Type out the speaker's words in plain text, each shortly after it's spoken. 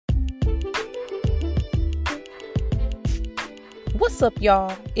What's up,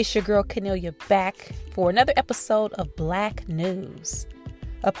 y'all? It's your girl Cornelia back for another episode of Black News,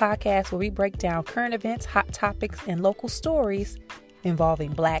 a podcast where we break down current events, hot topics, and local stories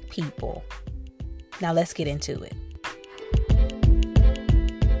involving Black people. Now let's get into it.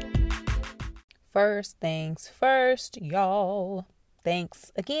 First things first, y'all.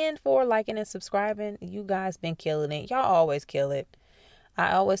 Thanks again for liking and subscribing. You guys been killing it. Y'all always kill it.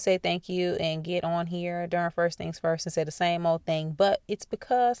 I always say thank you and get on here during First Things First and say the same old thing, but it's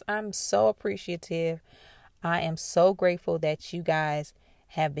because I'm so appreciative. I am so grateful that you guys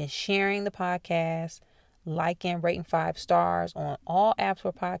have been sharing the podcast, liking, rating 5 stars on all apps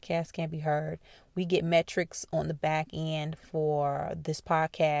where podcasts can be heard. We get metrics on the back end for this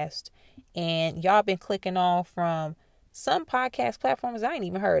podcast, and y'all been clicking on from some podcast platforms I ain't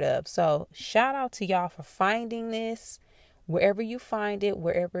even heard of. So shout out to y'all for finding this. Wherever you find it,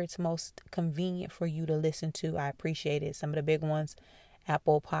 wherever it's most convenient for you to listen to, I appreciate it. Some of the big ones,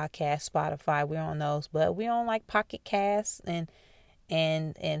 Apple Podcasts, Spotify, we're on those, but we're on like Pocket Casts and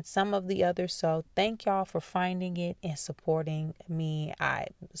some of the others. So thank y'all for finding it and supporting me.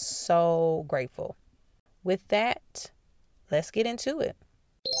 I'm so grateful. With that, let's get into it.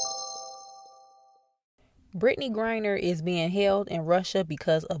 Brittney Griner is being held in Russia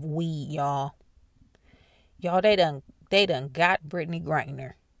because of weed, y'all. Y'all, they done got Brittney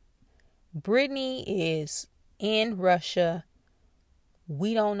Griner. Brittney is in Russia.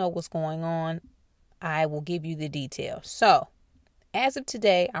 We don't know what's going on. I will give you the details. So, as of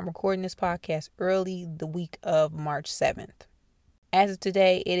today, I'm recording this podcast early the week of March 7th. As of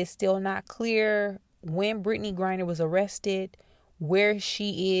today, it is still not clear when Brittney Griner was arrested, where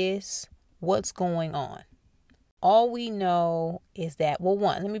she is, what's going on. All we know is that,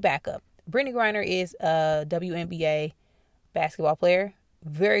 let me back up. Brittney Griner is a WNBA basketball player.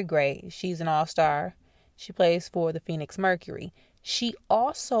 Very great. She's an all-star. She plays for the Phoenix Mercury. She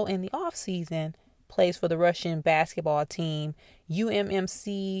also, in the off-season, plays for the Russian basketball team,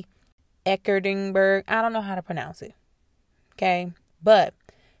 UMMC Ekaterinburg. I don't know how to pronounce it. Okay? But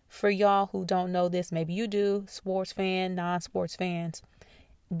for y'all who don't know this, maybe you do, sports fan, non-sports fans,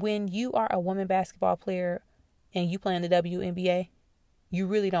 when you are a woman basketball player and you play in the WNBA, you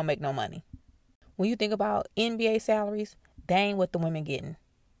really don't make no money. When you think about NBA salaries, they ain't what the women getting.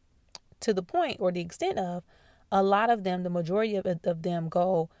 To the point or the extent of a lot of them, the majority of them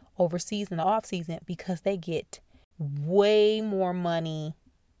go overseas in the off season because they get way more money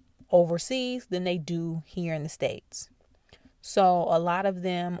overseas than they do here in the States. So a lot of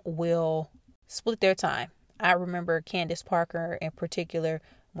them will split their time. I remember Candace Parker in particular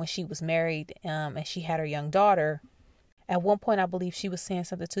when she was married and she had her young daughter. At one point, I believe she was saying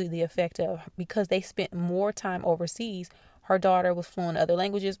something to the effect of because they spent more time overseas, her daughter was fluent in other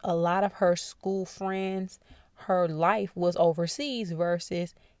languages. A lot of her school friends, her life was overseas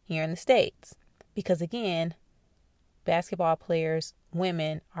versus here in the States. Because again, basketball players,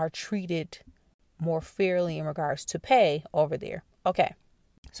 women are treated more fairly in regards to pay over there. Okay.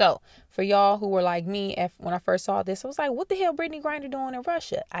 So for y'all who were like me, when I first saw this, I was like, what the hell Brittney Griner doing in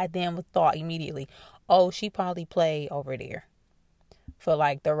Russia? I then thought immediately, oh, she probably played over there for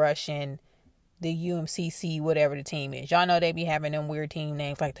like the Russian, the UMCC, whatever the team is. Y'all know they be having them weird team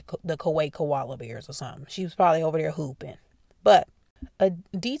names like the Kuwait Koala Bears or something. She was probably over there hooping. But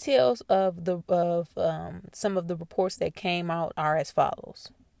details of some of the reports that came out are as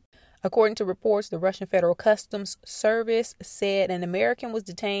follows. According to reports, the Russian Federal Customs Service said an American was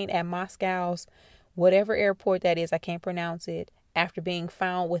detained at Moscow's whatever airport that is, I can't pronounce it, after being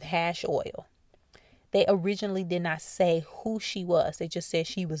found with hash oil. They originally did not say who she was. They just said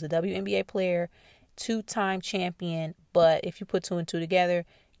she was a WNBA player, 2-time champion. But if you put 2 and 2 together,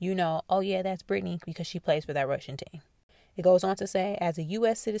 you know, oh yeah, that's Brittney because she plays for that Russian team. It goes on to say, as a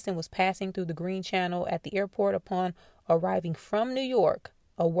U.S. citizen was passing through the Green Channel at the airport upon arriving from New York,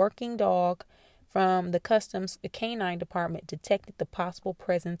 a working dog from the Customs Canine Department detected the possible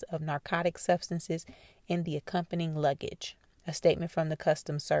presence of narcotic substances in the accompanying luggage, a statement from the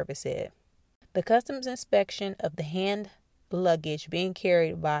Customs Service said. The customs inspection of the hand luggage being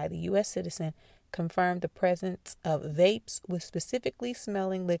carried by the U.S. citizen confirmed the presence of vapes with specifically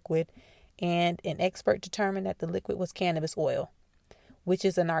smelling liquid, and an expert determined that the liquid was cannabis oil, which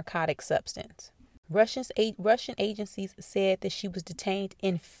is a narcotic substance. Russian agencies said that she was detained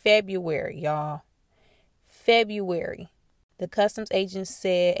in February, y'all. February. The customs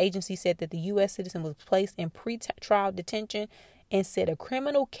agency said that the U.S. citizen was placed in pre-trial detention and said a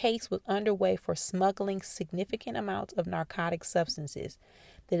criminal case was underway for smuggling significant amounts of narcotic substances.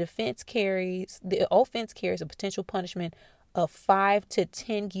 The offense carries a potential punishment of 5 to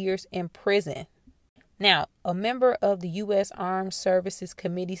 10 years in prison. Now, a member of the U.S. Armed Services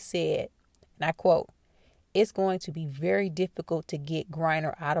Committee said, and I quote, "It's going to be very difficult to get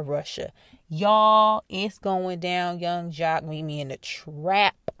Griner out of Russia. Y'all, it's going down. Young Jock meet me in the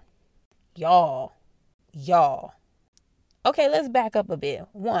trap. Y'all. Okay, let's back up a bit.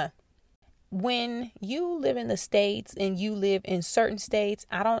 One, when you live in the States and you live in certain states,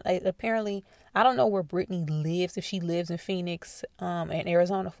 I don't know where Brittney lives, if she lives in Phoenix and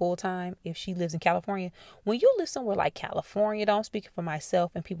Arizona full time, if she lives in California. When you live somewhere like California, I'm speaking for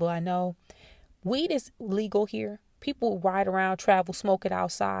myself and people I know, weed is legal here. People ride around, travel, smoke it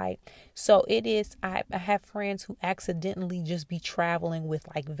outside. So it is, I have friends who accidentally just be traveling with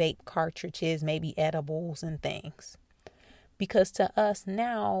like vape cartridges, maybe edibles and things. Because to us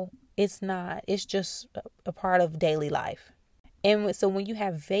now, it's just a part of daily life. And so when you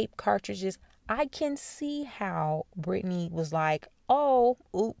have vape cartridges, I can see how Brittney was like, oh,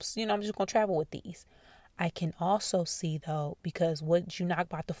 oops, I'm just going to travel with these. I can also see, though, because what you're not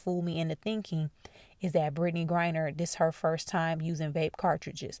about to fool me into thinking is that Brittney Griner, this is her first time using vape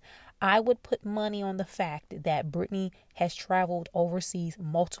cartridges. I would put money on the fact that Brittney has traveled overseas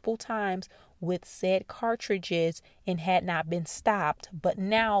multiple times with said cartridges and had not been stopped. But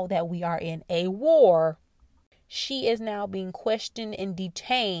now that we are in a war, she is now being questioned and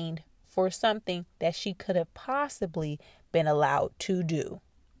detained for something that she could have possibly been allowed to do.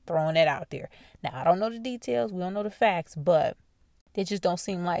 Throwing it out there. Now, I don't know the details. We don't know the facts, but they just don't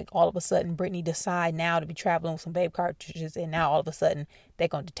seem like all of a sudden Brittney decide now to be traveling with some vape cartridges and now all of a sudden they're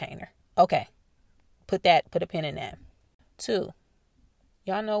going to detain her. Okay. Put a pin in that. 2,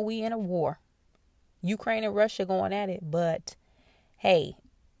 y'all know we in a war. Ukraine and Russia going at it, but hey,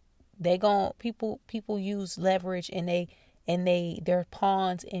 people use leverage and they're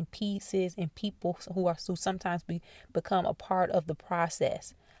pawns and pieces and people who sometimes become a part of the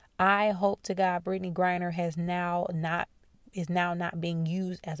process. I hope to God Brittney Griner is now not being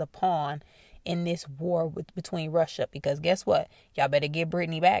used as a pawn in this war between Russia, because guess what? Y'all better get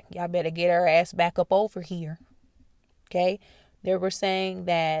Brittney back. Y'all better get her ass back up over here. Okay? They were saying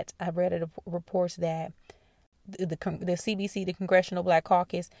that, I read reports that the CBC, the Congressional Black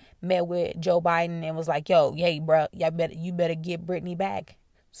Caucus, met with Joe Biden and was like, yo, hey, bro, you better get Brittney back.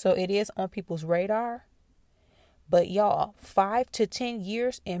 So it is on people's radar. But y'all, 5 to 10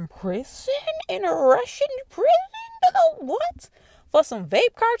 years in prison, in a Russian prison? What? For some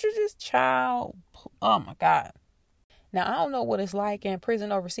vape cartridges? Child. Oh my God. Now, I don't know what it's like in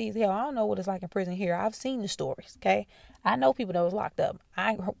prison overseas. Hell, I don't know what it's like in prison here. I've seen the stories, okay? I know people that was locked up.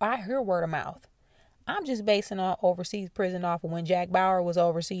 I hear word of mouth. I'm just basing on overseas prison off of when Jack Bauer was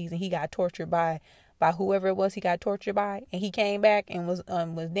overseas and he got tortured by whoever it was he got tortured by, and he came back and was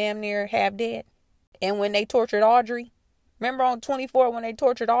damn near half dead. And when they tortured Audrey, remember on 24 when they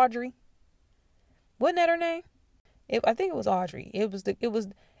tortured Audrey? Wasn't that her name? I think it was Audrey. It was the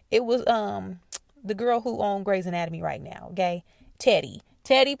girl who owned Grey's Anatomy right now. Okay, Teddy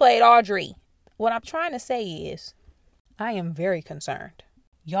played Audrey. What I'm trying to say is, I am very concerned.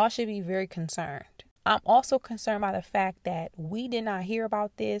 Y'all should be very concerned. I'm also concerned by the fact that we did not hear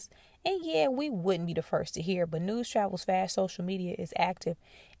about this. And yeah, we wouldn't be the first to hear, but news travels fast. Social media is active.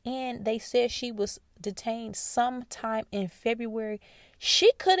 And they said she was detained sometime in February.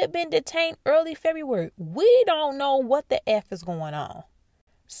 She could have been detained early February. We don't know what the F is going on.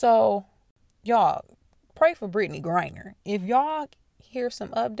 So, y'all, pray for Brittney Griner. If y'all hear some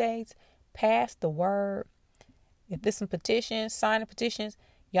updates, pass the word. If there's some petitions, sign the petitions.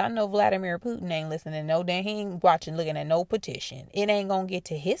 Y'all know Vladimir Putin ain't listening. No, he ain't looking at no petition. It ain't gonna get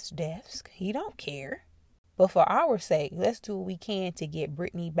to his desk. He don't care. But for our sake, let's do what we can to get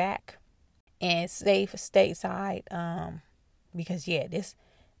Brittney back and safe stateside. Because yeah, this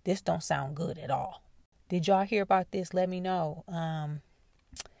don't sound good at all. Did y'all hear about this? Let me know.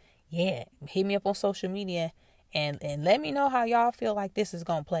 Yeah, hit me up on social media and let me know how y'all feel like this is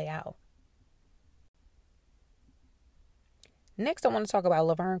gonna play out. Next, I want to talk about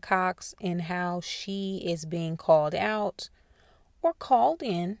Laverne Cox and how she is being called out or called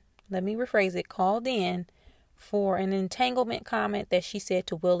in. Let me rephrase it. Called in for an entanglement comment that she said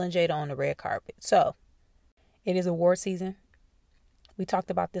to Will and Jada on the red carpet. So, it is award season. We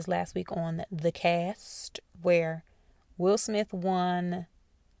talked about this last week on The Cast, where Will Smith won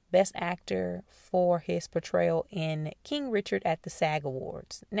Best Actor for his portrayal in King Richard at the SAG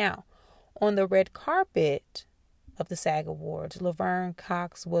Awards. Now, on the red carpet of the SAG Awards, Laverne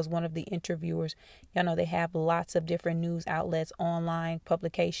Cox was one of the interviewers. Y'all know they have lots of different news outlets, online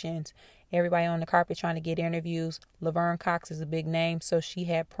publications, everybody on the carpet trying to get interviews. Laverne Cox is a big name, so she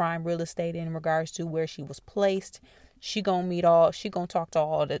had prime real estate in regards to where she was placed. She gonna talk to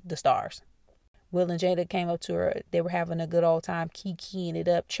all the stars. Will and Jada came up to her. They were having a good old time, kikiing it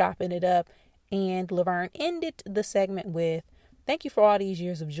up, chopping it up. And Laverne ended the segment with, "Thank you for all these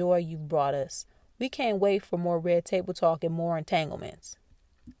years of joy you've brought us. We can't wait for more red table talk and more entanglements."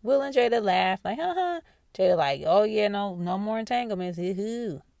 Will and Jada laughed like, "Ha." Jada like, "Oh yeah, no more entanglements.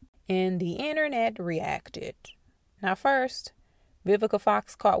 Hoo-hoo." And the internet reacted. Now first, Vivica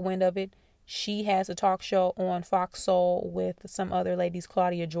Fox caught wind of it. She has a talk show on Fox Soul with some other ladies.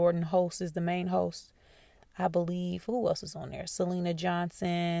 Claudia Jordan is the main host. I believe, who else is on there? Selena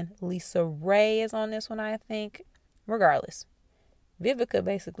Johnson, Lisa Ray is on this one, I think. Regardless, Vivica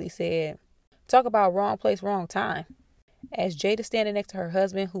basically said, "Talk about wrong place, wrong time." As Jada standing next to her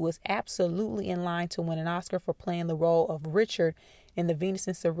husband, who was absolutely in line to win an Oscar for playing the role of Richard in the Venus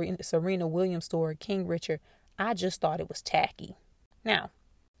and Serena Williams story, King Richard, I just thought it was tacky. Now,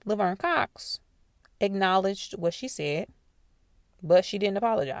 Laverne Cox acknowledged what she said, but she didn't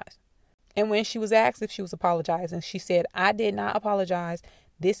apologize. And when she was asked if she was apologizing, she said, "I did not apologize.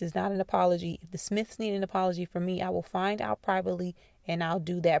 This is not an apology. If the Smiths need an apology from me, I will find out privately, and I'll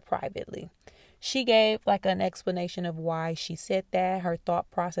do that privately." She gave like an explanation of why she said that, her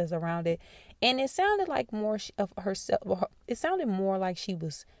thought process around it. And it sounded like more of herself. It sounded more like she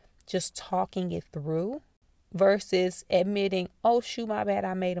was just talking it through versus admitting, "Oh, shoot, my bad.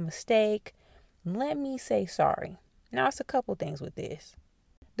 I made a mistake. Let me say sorry." Now, it's a couple things with this.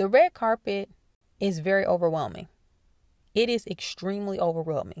 The red carpet is very overwhelming. It is extremely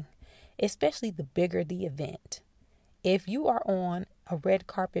overwhelming, especially the bigger the event. If you are on a red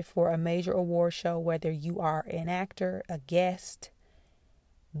carpet for a major award show, whether you are an actor, a guest,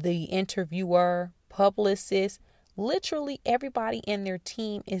 the interviewer, publicist, literally everybody in their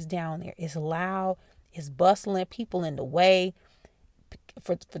team is down there. It's loud, it's bustling, people in the way,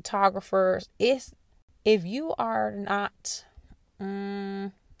 for photographers. If you are not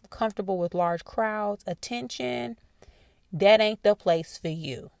comfortable with large crowds, attention, that ain't the place for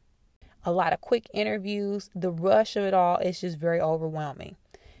you. A lot of quick interviews, the rush of it all is just very overwhelming.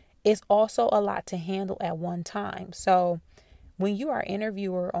 It's also a lot to handle at one time. So when you are an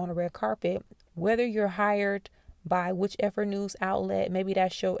interviewer on a red carpet, whether you're hired by whichever news outlet, maybe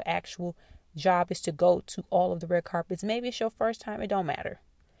that's your actual job is to go to all of the red carpets. Maybe it's your first time. It don't matter.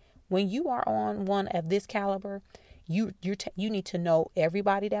 When you are on one of this caliber, you need to know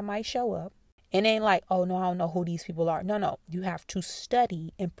everybody that might show up. It ain't like, "Oh no, I don't know who these people are." No. You have to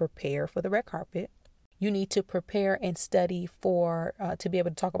study and prepare for the red carpet. You need to prepare and study for to be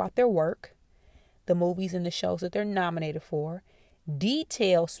able to talk about their work, the movies and the shows that they're nominated for.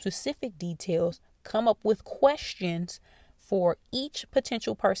 Specific details. Come up with questions for each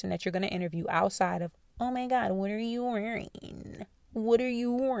potential person that you're going to interview outside of, "Oh my God, what are you wearing? What are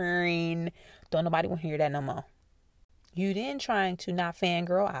you wearing?" Don't nobody want to hear that no more. You then trying to not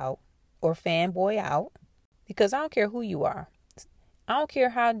fangirl out or fanboy out, because I don't care who you are. I don't care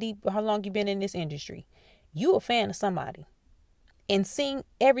how long you've been in this industry. You a fan of somebody. And seeing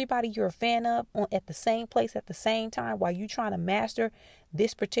everybody you're a fan of at the same place at the same time while you're trying to master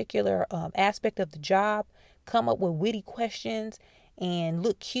this particular aspect of the job, come up with witty questions and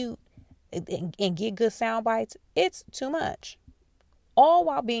look cute and get good sound bites, it's too much. All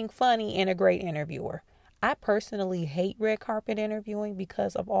while being funny and a great interviewer. I personally hate red carpet interviewing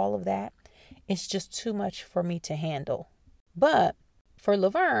because of all of that. It's just too much for me to handle. But for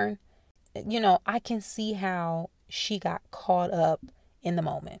Laverne, I can see how she got caught up in the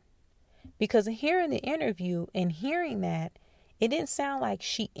moment. Because hearing the interview and hearing that, it didn't sound like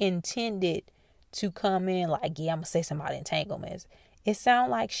she intended to come in like, "Yeah, I'm going to say something about entanglements." It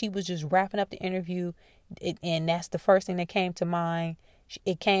sounded like she was just wrapping up the interview, and that's the first thing that came to mind.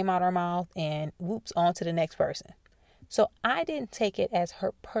 It came out her mouth, and whoops, on to the next person. So I didn't take it as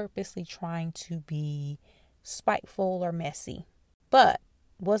her purposely trying to be spiteful or messy. But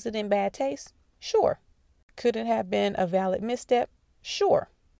was it in bad taste? Sure. Could it have been a valid misstep? Sure.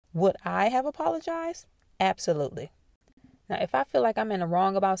 Would I have apologized? Absolutely. Now, if I feel like I'm in the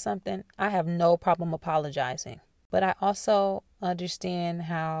wrong about something, I have no problem apologizing. But I also understand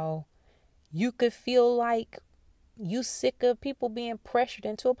how you could feel like you sick of people being pressured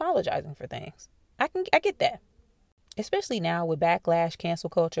into apologizing for things. I get that. Especially now with backlash, cancel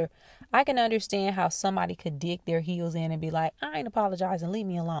culture, I can understand how somebody could dig their heels in and be like, "I ain't apologizing, leave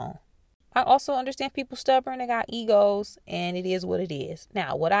me alone." I also understand people stubborn, they got egos, and it is what it is.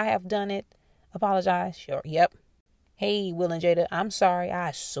 Now, would I have done it? Apologize? Sure. Yep. "Hey, Will and Jada, I'm sorry.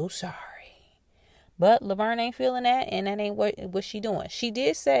 I'm so sorry." But Laverne ain't feeling that, and that ain't what she doing. She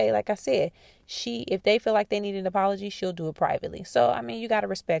did say, like I said, if they feel like they need an apology, she'll do it privately. So, you got to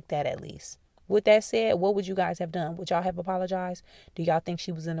respect that at least. With that said, what would you guys have done? Would y'all have apologized? Do y'all think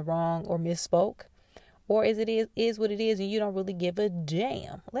she was in the wrong or misspoke? Or is what it is and you don't really give a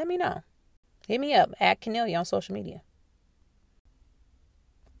damn? Let me know. Hit me up at Cornelia on social media.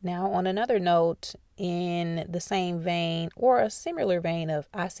 Now, on another note, in the same vein or a similar vein of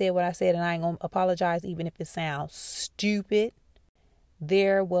I said what I said and I ain't going to apologize even if it sounds stupid.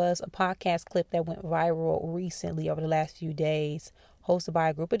 There was a podcast clip that went viral recently over the last few days, hosted by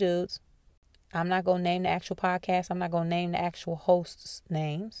a group of dudes. I'm not going to name the actual podcast. I'm not going to name the actual hosts'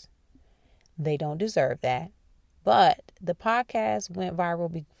 names. They don't deserve that. But the podcast went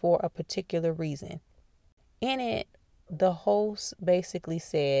viral for a particular reason. In it, the host basically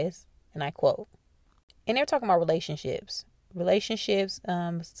says, and I quote, and they're talking about relationships,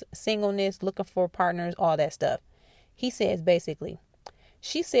 singleness, looking for partners, all that stuff. He says basically,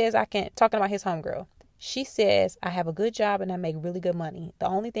 she says, talking about his homegirl. She says, I have a good job and I make really good money. The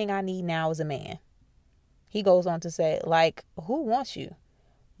only thing I need now is a man. He goes on to say, like, who wants you?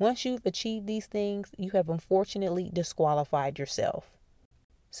 Once you've achieved these things, you have unfortunately disqualified yourself.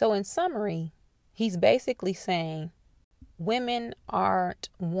 So in summary, he's basically saying, women are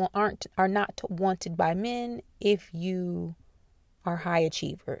not wanted by men if you are high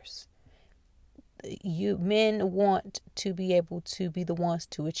achievers. Men want to be able to be the ones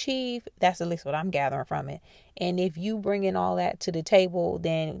to achieve. That's at least what I'm gathering from it. And if you bring in all that to the table,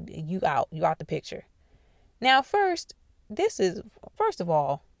 then you out the picture. Now, first of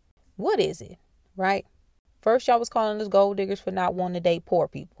all, what is it, right? First, y'all was calling us gold diggers for not wanting to date poor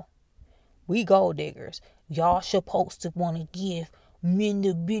people. We gold diggers. Y'all supposed to want to give men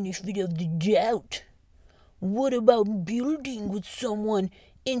the benefit of the doubt. What about building with someone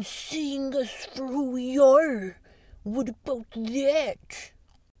and seeing us for who we are? What about that?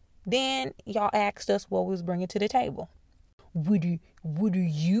 Then y'all asked us what we was bringing to the table. What are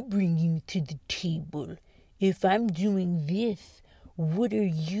you bringing to the table? If I'm doing this, what are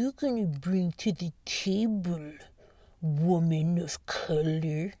you going to bring to the table, woman of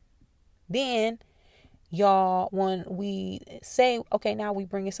color? Then, y'all, when we say, okay, now we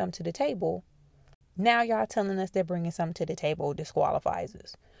bringing something to the table, now y'all telling us that bringing something to the table disqualifies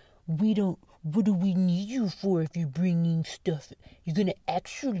us. What do we need you for if you're bringing stuff? You're going to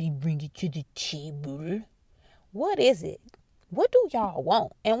actually bring it to the table. What is it? What do y'all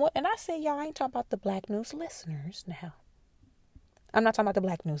want? And I say y'all, I ain't talking about the Black News listeners now. I'm not talking about the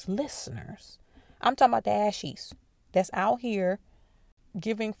Black News listeners. I'm talking about the ashies that's out here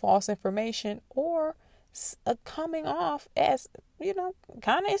giving false information or coming off as,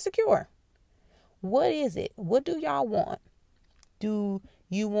 kind of insecure. What is it? What do y'all want? Do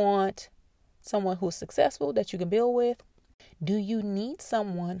you want someone who's successful that you can build with? Do you need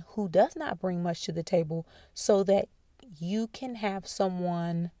someone who does not bring much to the table so that you can have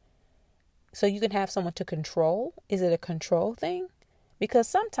someone to control? Is it a control thing? Because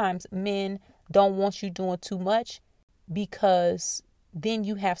sometimes men don't want you doing too much because then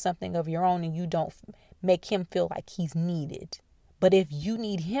you have something of your own and you don't make him feel like he's needed. But if you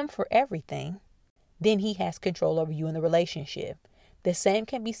need him for everything, then he has control over you in the relationship. The same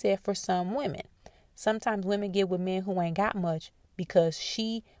can be said for some women. Sometimes women get with men who ain't got much because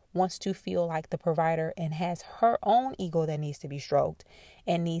she wants to feel like the provider and has her own ego that needs to be stroked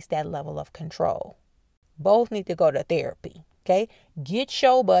and needs that level of control. Both need to go to therapy. Okay? Get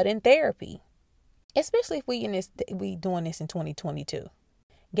your butt in therapy. Especially if we doing this in 2022.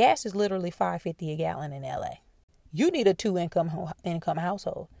 Gas is literally $5.50 a gallon in LA. You need a 2-income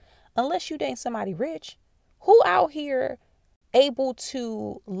household. Unless you date somebody rich, who out here able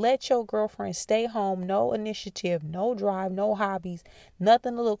to let your girlfriend stay home, no initiative, no drive, no hobbies,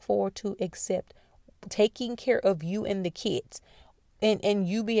 nothing to look forward to except taking care of you and the kids. And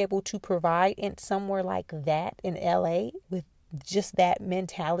you be able to provide in somewhere like that in LA with just that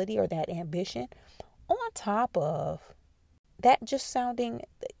mentality or that ambition, on top of that, just sounding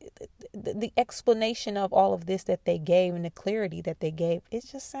the explanation of all of this that they gave and the clarity that they gave, it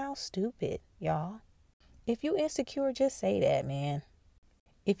just sounds stupid, y'all. If you insecure, just say that, man.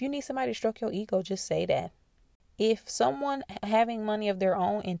 If you need somebody to stroke your ego, just say that. If someone having money of their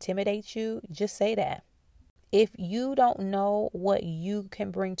own intimidates you, just say that. If you don't know what you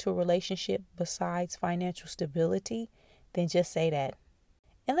can bring to a relationship besides financial stability, then just say that.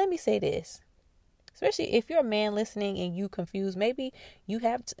 And let me say this, especially if you're a man listening and you confused, maybe you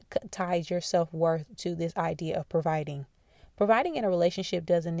have tied your self-worth to this idea of providing. Providing in a relationship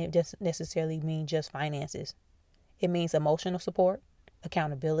doesn't just necessarily mean just finances. It means emotional support,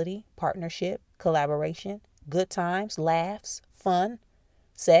 accountability, partnership, collaboration, good times, laughs, fun,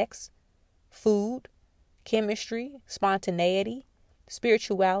 sex, food, chemistry, spontaneity,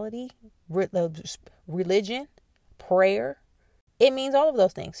 spirituality, religion, prayer. It means all of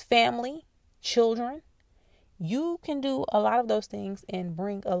those things. Family, children. You can do a lot of those things and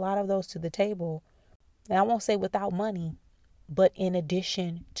bring a lot of those to the table. And I won't say without money, but in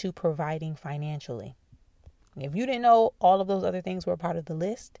addition to providing financially. If you didn't know all of those other things were part of the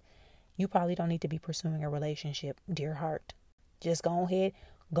list, you probably don't need to be pursuing a relationship, dear heart. Just go ahead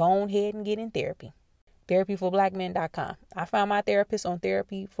and get in therapy. Therapyforblackmen.com. I found my therapist on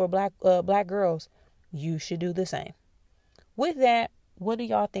Therapy for Black Girls. You should do the same. With that, what do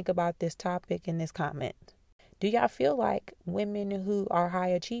y'all think about this topic and this comment? Do y'all feel like women who are high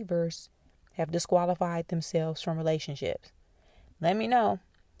achievers have disqualified themselves from relationships? Let me know.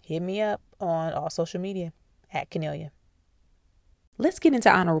 Hit me up on all social media at Cornelia. Let's get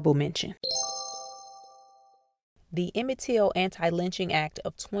into honorable mention. The Emmett Till Anti-Lynching Act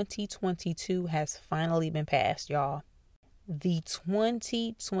of 2022 has finally been passed, y'all. The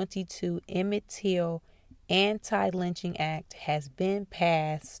 2022 Emmett Till Anti-Lynching Act has been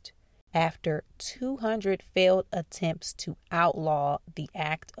passed after 200 failed attempts to outlaw the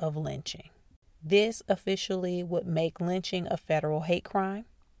act of lynching. This officially would make lynching a federal hate crime.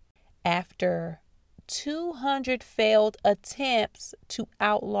 After 200 failed attempts to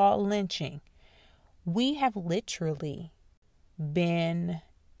outlaw lynching, we have literally been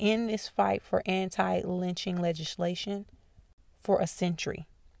in this fight for anti-lynching legislation for a century.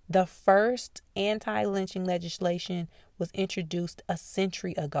 The first anti-lynching legislation was introduced a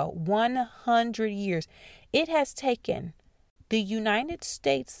century ago, 100 years. It has taken the United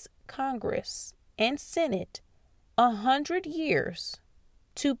States Congress and Senate 100 years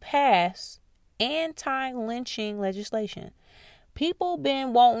to pass anti-lynching legislation. People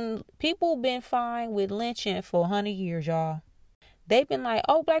been fine with lynching for 100 years, y'all. They've been like,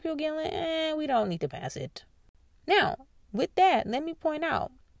 oh, black people getting lynched, we don't need to pass it. Now, with that, let me point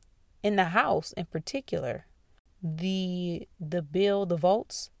out, in the House in particular, the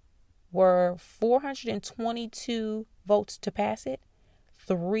votes were 422 votes to pass it,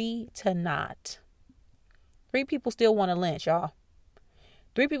 3 to not. 3 people still want to lynch, y'all.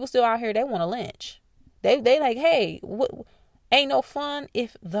 3 people still out here, they want to lynch. They like, hey, ain't no fun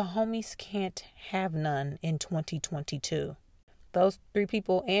if the homies can't have none in 2022. Those 3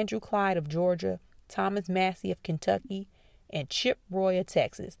 people, Andrew Clyde of Georgia, Thomas Massey of Kentucky, and Chip Roy of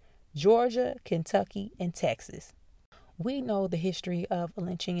Texas. Georgia, Kentucky, and Texas. We know the history of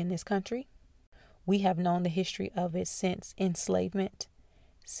lynching in this country. We have known the history of it since enslavement,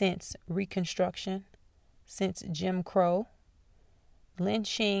 since Reconstruction, since Jim Crow.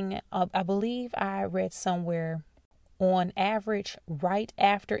 Lynching, I believe I read somewhere, on average, right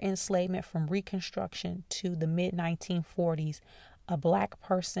after enslavement from Reconstruction to the mid-1940s, a black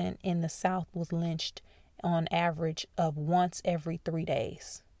person in the South was lynched on average of once every 3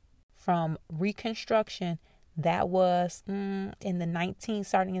 days. From Reconstruction, that was starting in the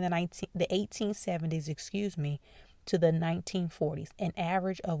 1870s, to the 1940s, an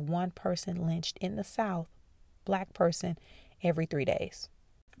average of one person lynched in the South, black person, every 3 days.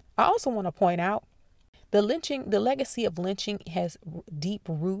 I also want to point out the legacy of lynching has deep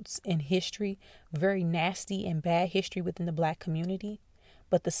roots in history, very nasty and bad history within the black community.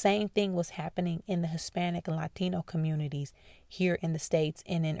 But the same thing was happening in the Hispanic and Latino communities here in the States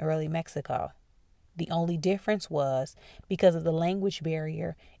and in early Mexico. The only difference was because of the language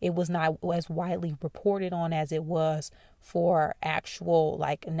barrier, it was not as widely reported on as it was for actual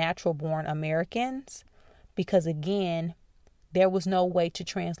natural born Americans. Because again, there was no way to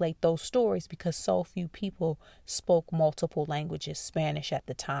translate those stories because so few people spoke multiple languages, Spanish at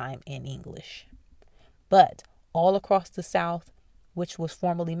the time and English. But all across the South, which was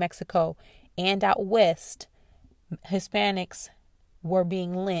formerly Mexico, and out west, Hispanics were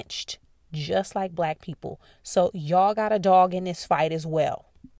being lynched just like black people. So y'all got a dog in this fight as well.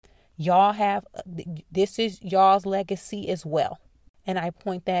 This is y'all's legacy as well. And I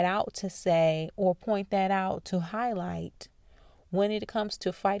point that out to highlight when it comes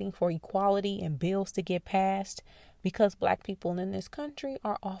to fighting for equality and bills to get passed, because black people in this country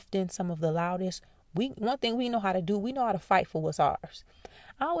are often some of the loudest. One thing we know how to do, we know how to fight for what's ours.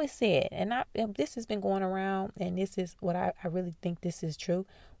 I always said, and this has been going around, and this is what I really think this is true.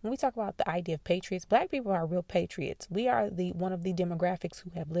 When we talk about the idea of patriots, black people are real patriots. We are one of the demographics who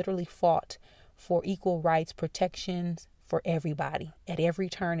have literally fought for equal rights, protections for everybody at every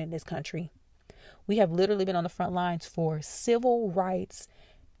turn in this country. We have literally been on the front lines for civil rights,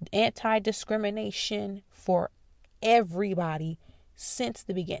 anti-discrimination for everybody since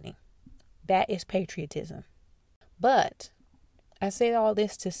the beginning. That is patriotism. But I say all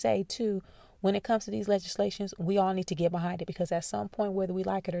this to say too, when it comes to these legislations, we all need to get behind it, because at some point, whether we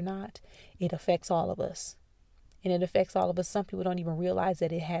like it or not, it affects all of us. And it affects all of us. Some people don't even realize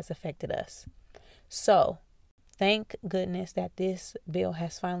that it has affected us. So thank goodness that this bill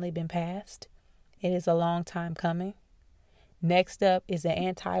has finally been passed. It is a long time coming. Next up is the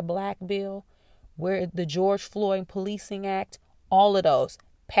anti-black bill, where the George Floyd Policing Act, all of those,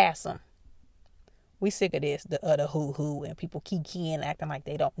 pass them. We sick of this, the other who, and people kikiing, acting like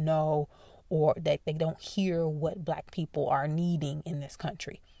they don't know, or that they don't hear what black people are needing in this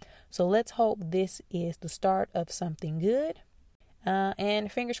country. So let's hope this is the start of something good.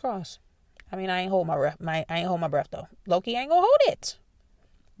 And fingers crossed. I mean, I ain't hold my breath. I ain't hold my breath though. Low-key, I ain't gonna hold it.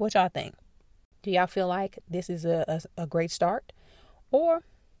 What y'all think? Do y'all feel like this is a great start? Or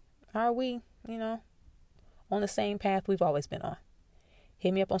are we, on the same path we've always been on?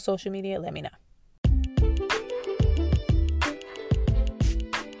 Hit me up on social media. Let me know.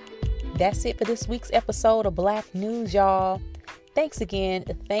 That's it for this week's episode of Black News, y'all. Thanks again.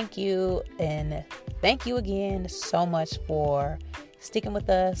 Thank you. And thank you again so much for sticking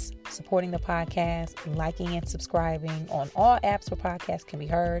with us, supporting the podcast, liking and subscribing on all apps where podcasts can be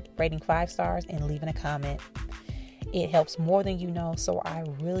heard, rating 5 stars, and leaving a comment. It helps more than you know, so I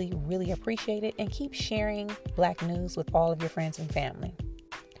really, really appreciate it. And keep sharing Black News with all of your friends and family.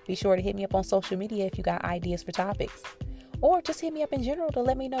 Be sure to hit me up on social media if you got ideas for topics. Or just hit me up in general to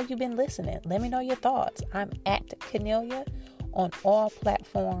let me know you've been listening. Let me know your thoughts. I'm at Cornelia on all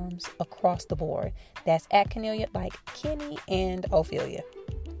platforms across the board. That's at Cornelia, like Kenny and Ophelia.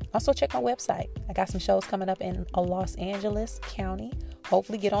 Also check my website. I got some shows coming up in Los Angeles County.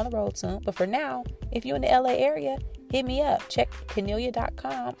 Hopefully get on the road soon. But for now, if you're in the LA area, hit me up. Check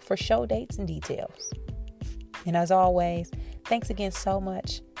Cornelia.com for show dates and details. And as always, thanks again so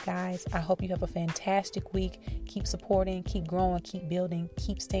much, guys. I hope you have a fantastic week. Keep supporting, keep growing, keep building,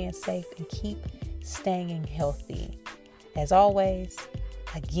 keep staying safe, and keep staying healthy. As always,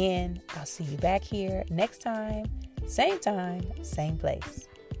 again, I'll see you back here next time, same time, same place.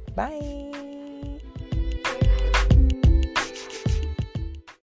 Bye.